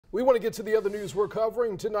We want to get to the other news we're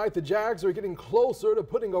covering tonight. The Jags are getting closer to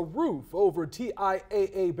putting a roof over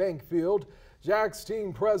TIAA Bank Field. Jags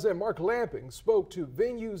team president Mark Lamping spoke to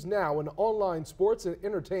Venues Now, an online sports and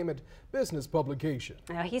entertainment business publication.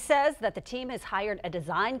 Now, he says that the team has hired a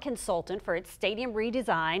design consultant for its stadium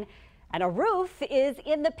redesign, and a roof is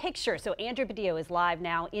in the picture. So Andrew Badillo is live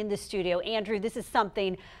now in the studio. Andrew, this is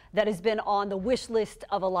something that has been on the wish list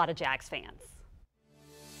of a lot of Jags fans.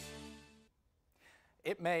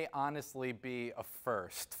 It may honestly be a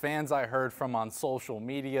first. Fans I heard from on social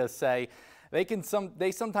media say they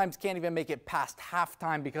sometimes can't even make it past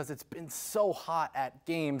halftime because it's been so hot at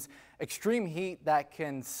games. Extreme heat that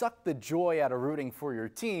can suck the joy out of rooting for your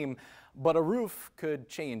team, but a roof could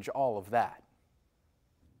change all of that.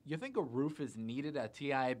 You think a roof is needed at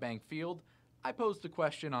TIAA Bank Field? I posed a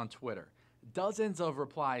question on Twitter. Dozens of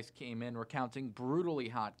replies came in recounting brutally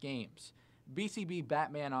hot games. BCB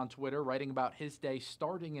Batman on Twitter writing about his day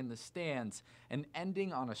starting in the stands and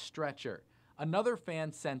ending on a stretcher. Another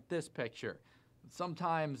fan sent this picture.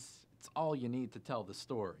 Sometimes it's all you need to tell the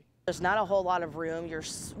story. There's not a whole lot of room. You're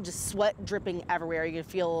just sweat dripping everywhere. You can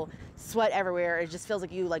feel sweat everywhere. It just feels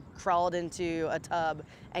like you crawled into a tub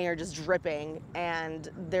and you're just dripping, and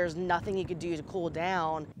there's nothing you could do to cool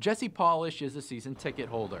down. Jesse Polish is a season ticket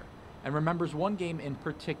holder and remembers one game in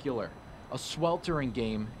particular. A sweltering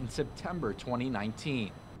game in September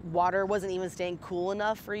 2019. Water wasn't even staying cool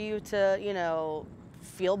enough for you to,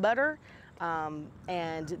 feel better.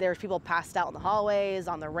 And there's people passed out in the hallways,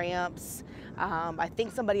 on the ramps. I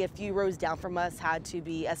think somebody a few rows down from us had to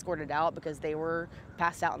be escorted out because they were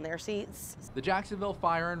passed out in their seats. The Jacksonville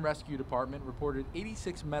Fire and Rescue Department reported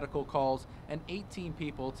 86 medical calls and 18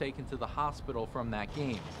 people taken to the hospital from that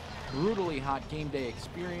game. Brutally hot game day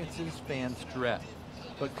experiences fans dread,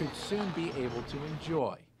 but could soon be able to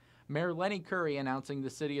enjoy. Mayor Lenny Curry announcing the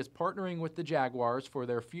city is partnering with the Jaguars for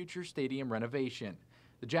their future stadium renovation.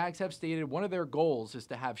 The Jags have stated one of their goals is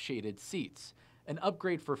to have shaded seats, an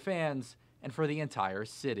upgrade for fans and for the entire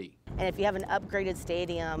city. And if you have an upgraded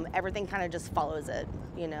stadium, everything kind of just follows it.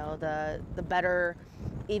 The better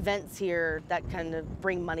events here that kind of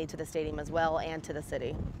bring money to the stadium as well and to the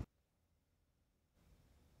city.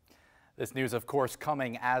 This news, of course,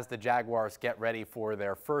 coming as the Jaguars get ready for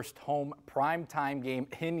their first home primetime game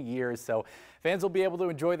in years. So fans will be able to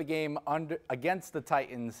enjoy the game against the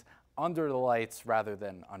Titans under the lights rather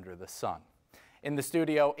than under the sun. In the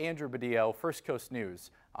studio, Andrew Badillo, First Coast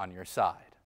News on your side.